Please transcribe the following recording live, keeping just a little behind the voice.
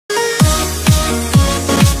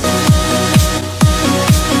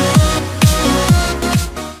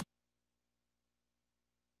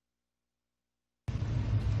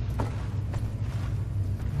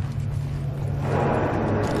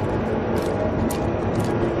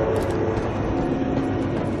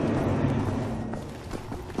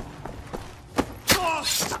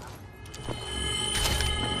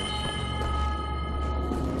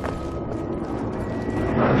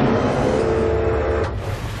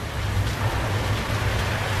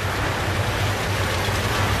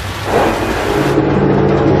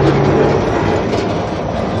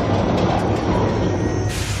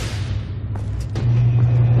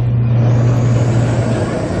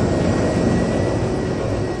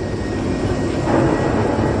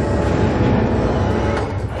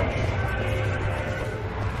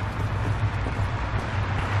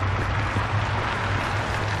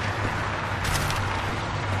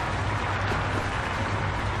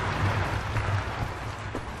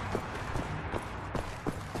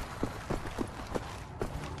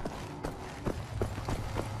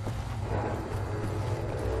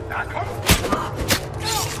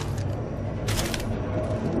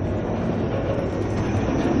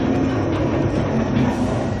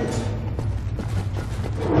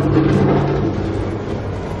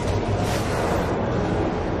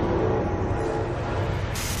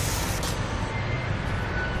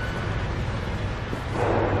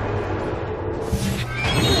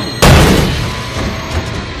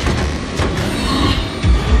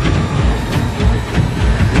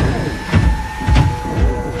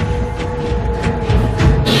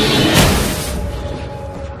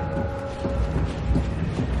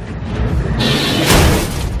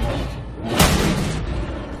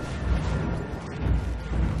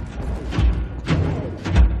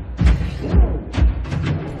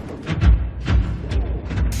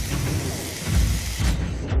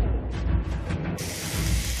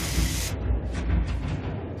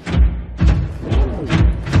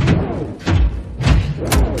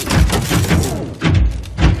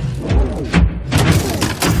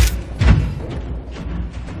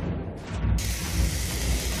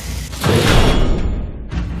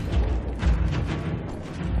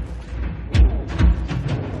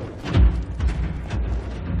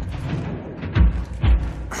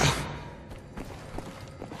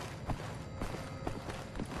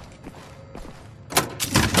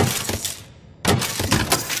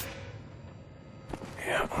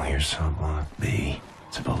cell block B.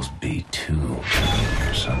 Suppose B2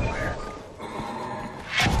 here somewhere.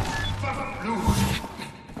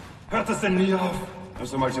 Hört es denn nie auf?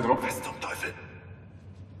 Hast du mal hier drauf? Was zum Teufel?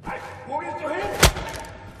 Wo gehst du hin?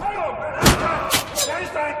 Hallo! Wer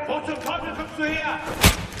ist da? Wo zum Teufel kommst du her?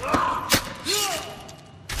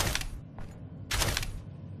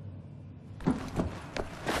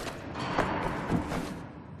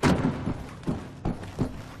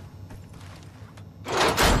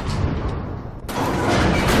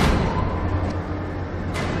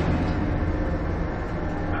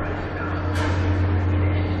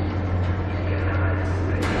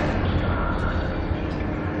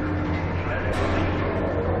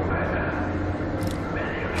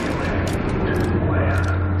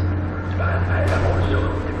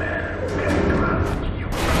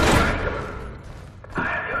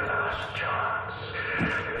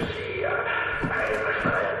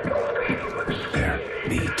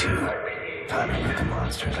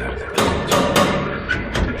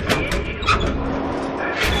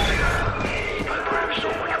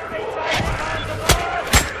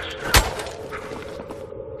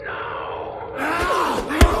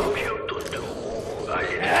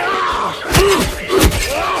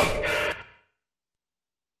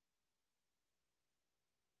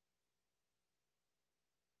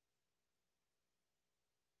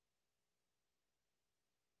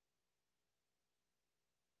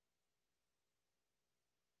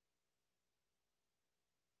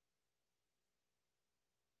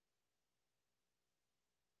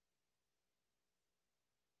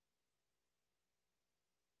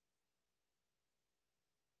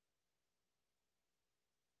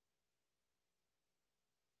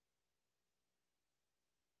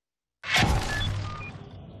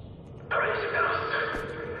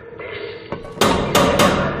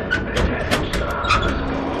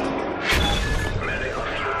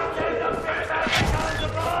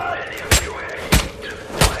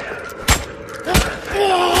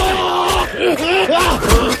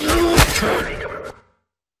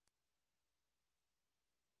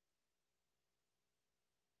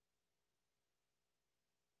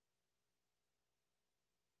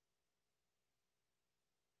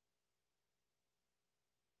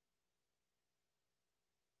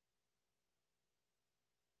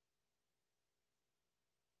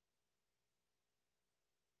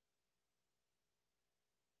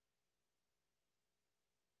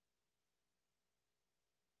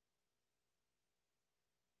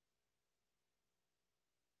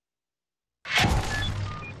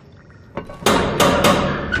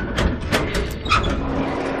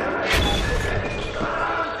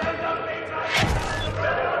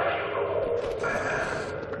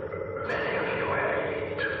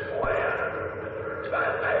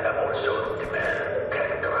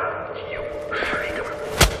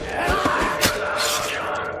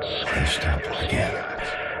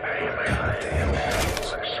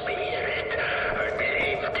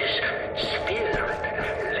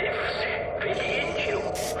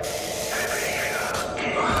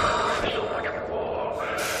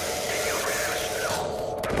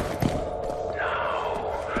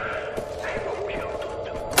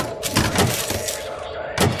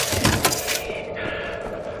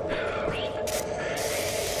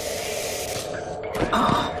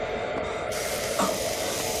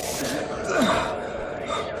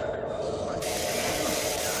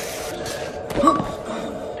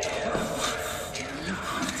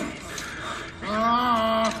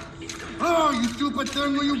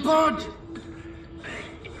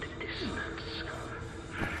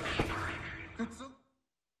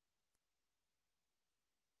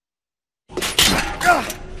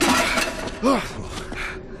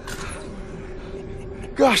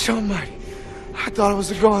 Gosh almighty, I thought I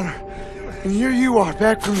was a goner. And here you are,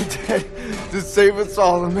 back from the dead, to save us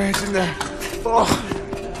all. Imagine that. Oh,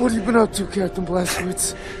 what have you been up to, Captain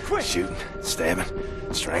Blazkowicz? Shooting, stabbing,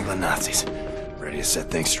 strangling Nazis. Ready to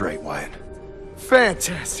set things straight, Wyatt.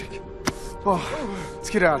 Fantastic. Oh,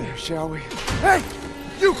 let's get out of here, shall we? Hey,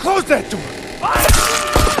 you close that door!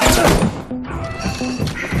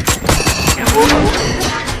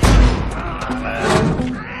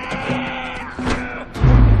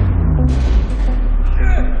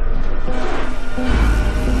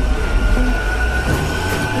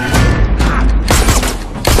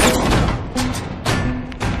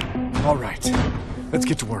 All right, let's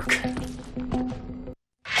get to work.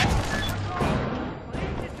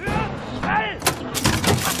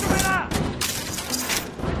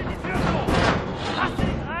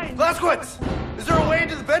 Blazkowicz! Is there a way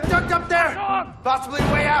into the vent duct up there? Possibly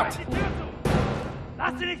a way out.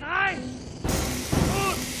 Lass sie nicht rein!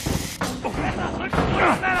 Gut!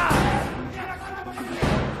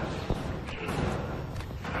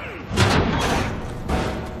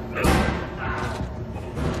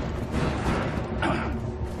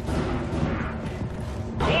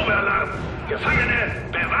 Probealarm! Gefangene,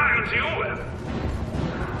 bewahren Sie Ruhe!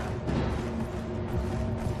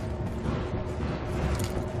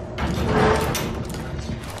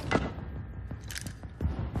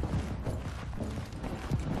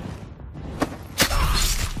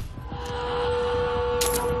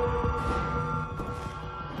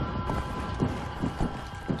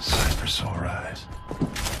 Cypress will rise.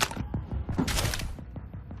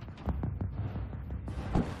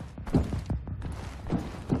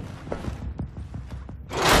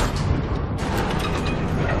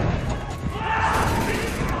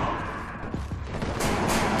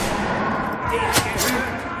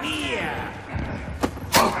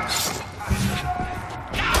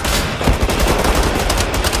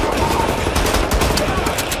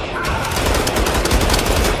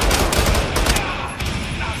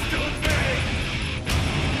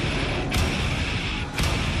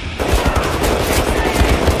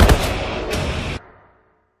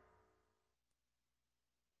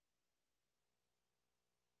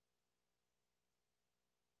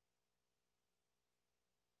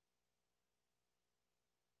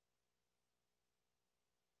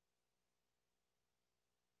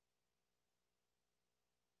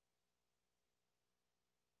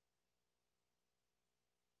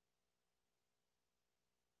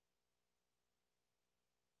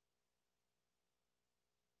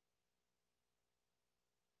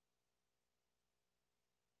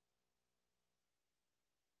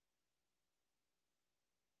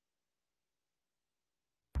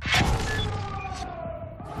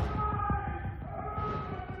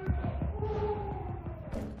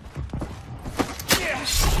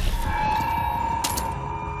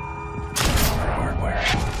 Hardware.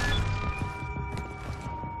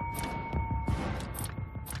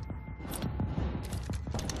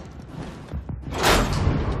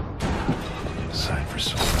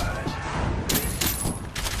 Cypress will rise.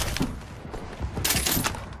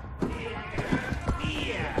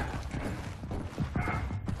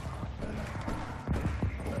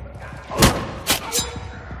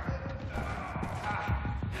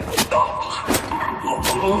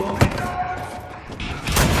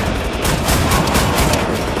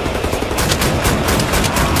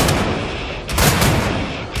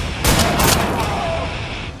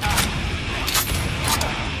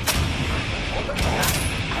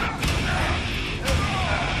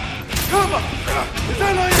 Is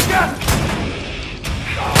that all you got?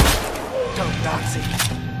 Dumb Nazi.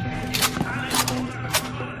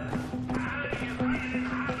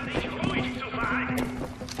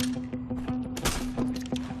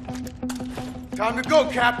 Time to go,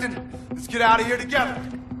 Captain. Let's get out of here together.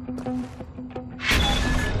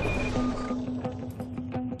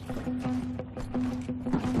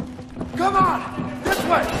 Come on! This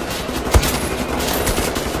way!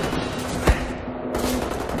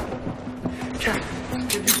 Captain,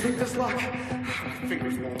 can you pick this lock? My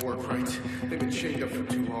fingers won't work right. They've been chained up for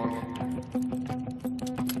too long.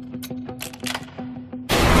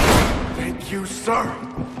 Thank you, sir.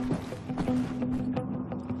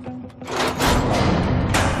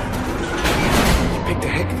 You picked a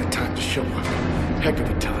heck of a time to show up. Heck of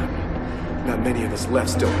a time. Not many of us left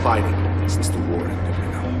still fighting since the war ended,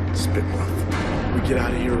 you know. It's been rough. We get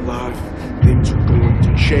out of here alive, things are going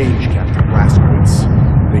to change, Captain Blazkowicz.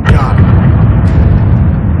 They got it.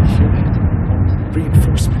 Hear that?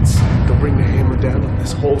 Reinforcements. They'll bring the hammer down on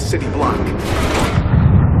this whole city block.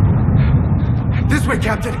 This way,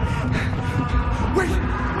 Captain! Wait!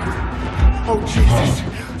 Oh, Jesus!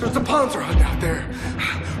 There's a Panzer hunt out there.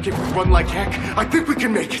 Okay, if we run like heck, I think we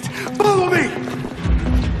can make it. Follow me!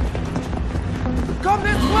 Come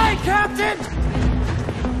this way, Captain!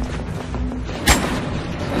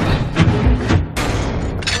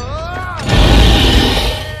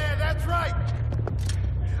 Yeah, that's right!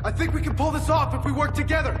 I think we can pull this off if we work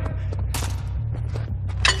together.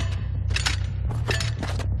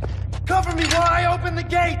 Cover me while I open the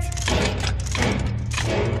gate!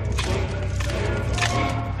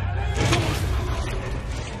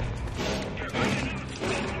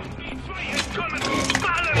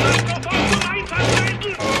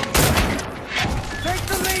 Take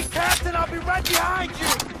the lead, Captain! I'll be right behind you!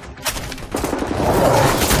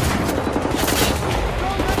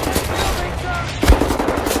 Don't let this building turn!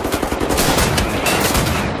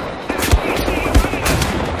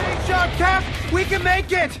 Big shot, Cap! We can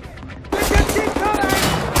make it! We can keep coming!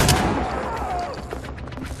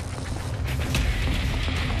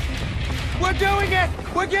 doing it!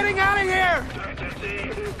 We're getting out of here!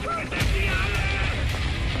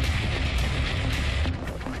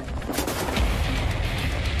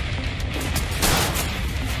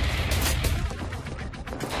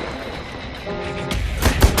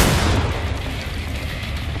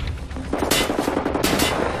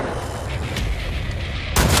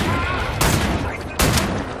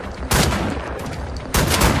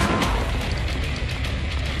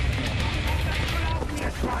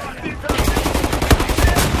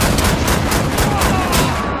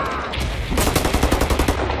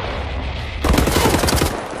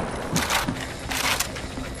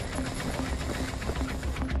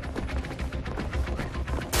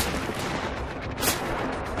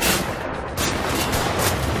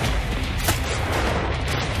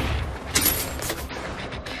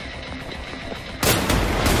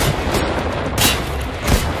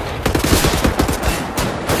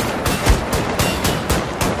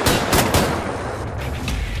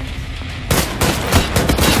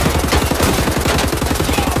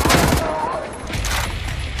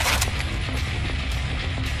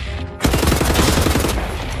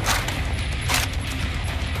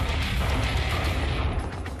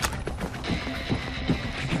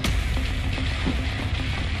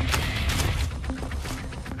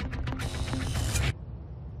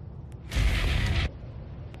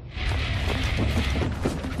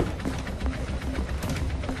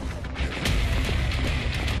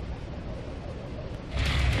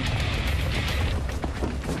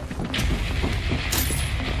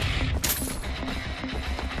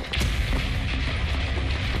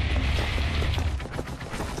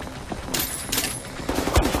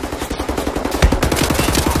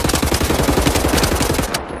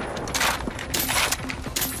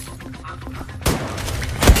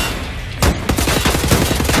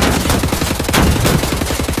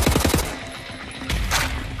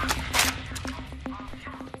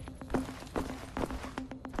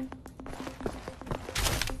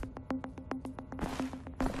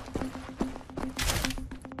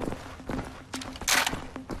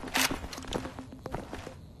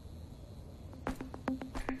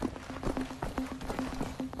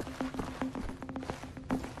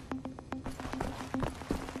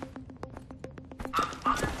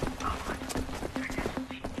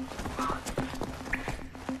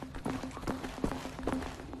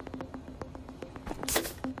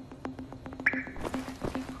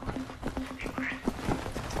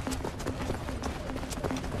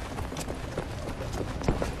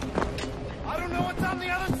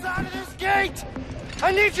 Gate!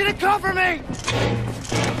 I need you to cover me!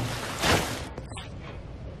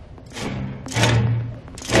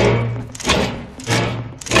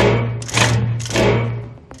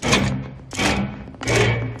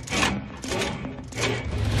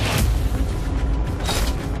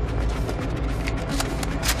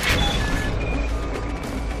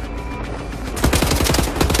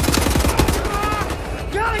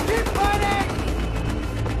 Gotta keep fighting!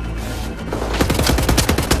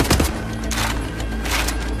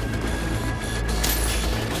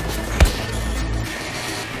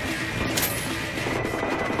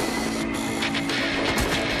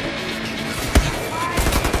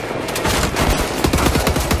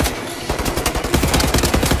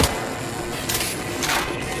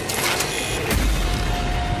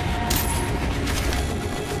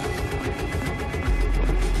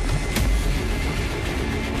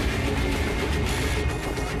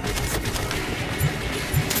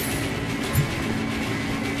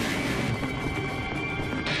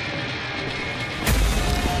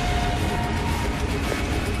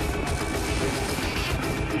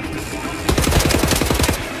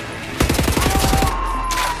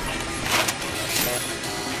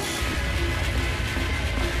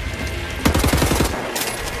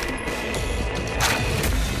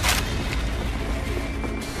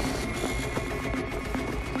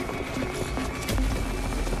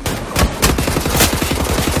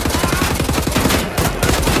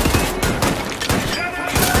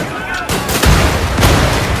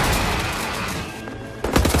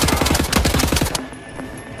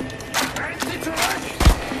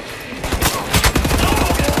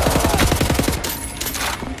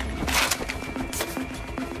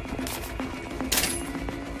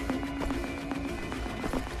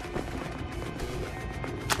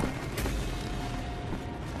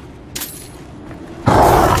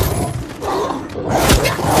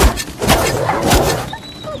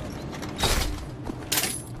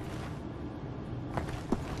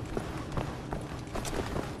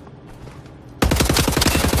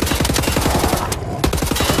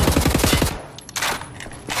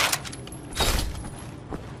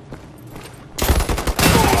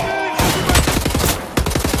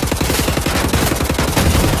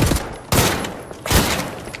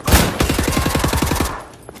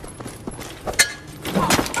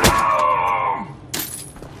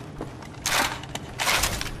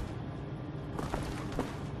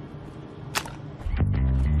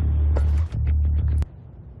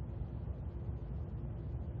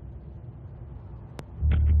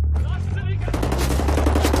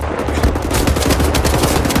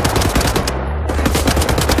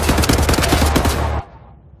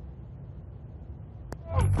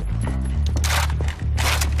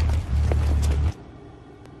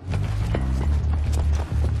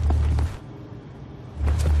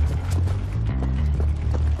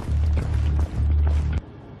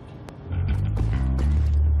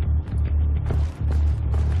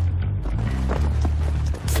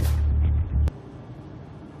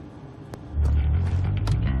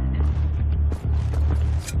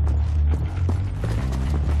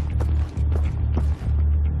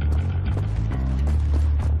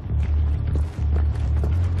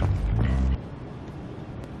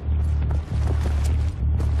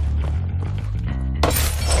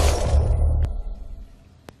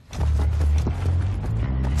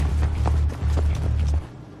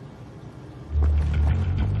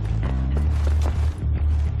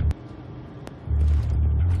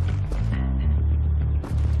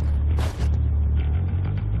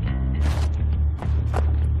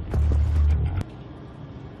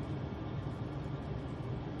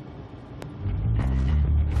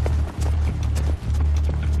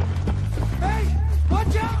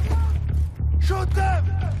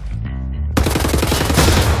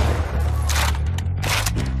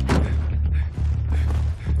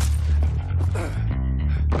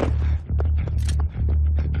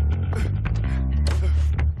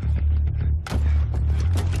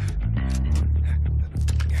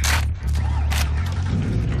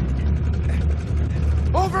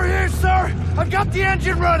 Over here, sir! I've got the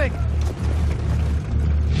engine running!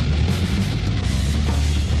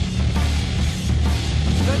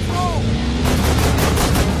 Let's go!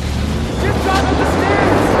 Get down on the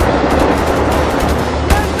stairs!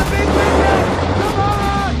 Where's the big window? Come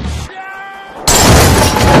on!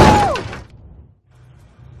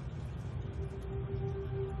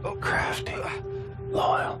 Oh, crafty,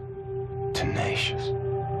 loyal, tenacious.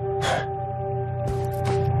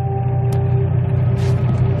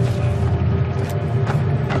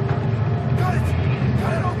 Got it!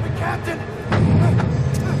 Got it open, Captain!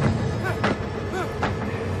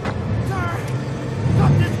 Sir!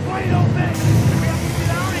 Got this plane open! We have to get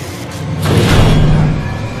out of here!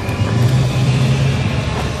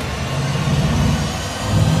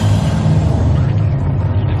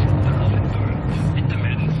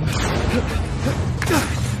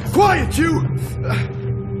 Quiet, you!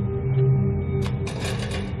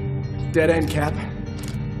 Dead end, Cap.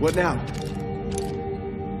 What now?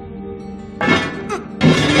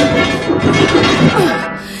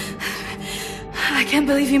 I can't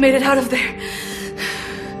believe you made it out of there.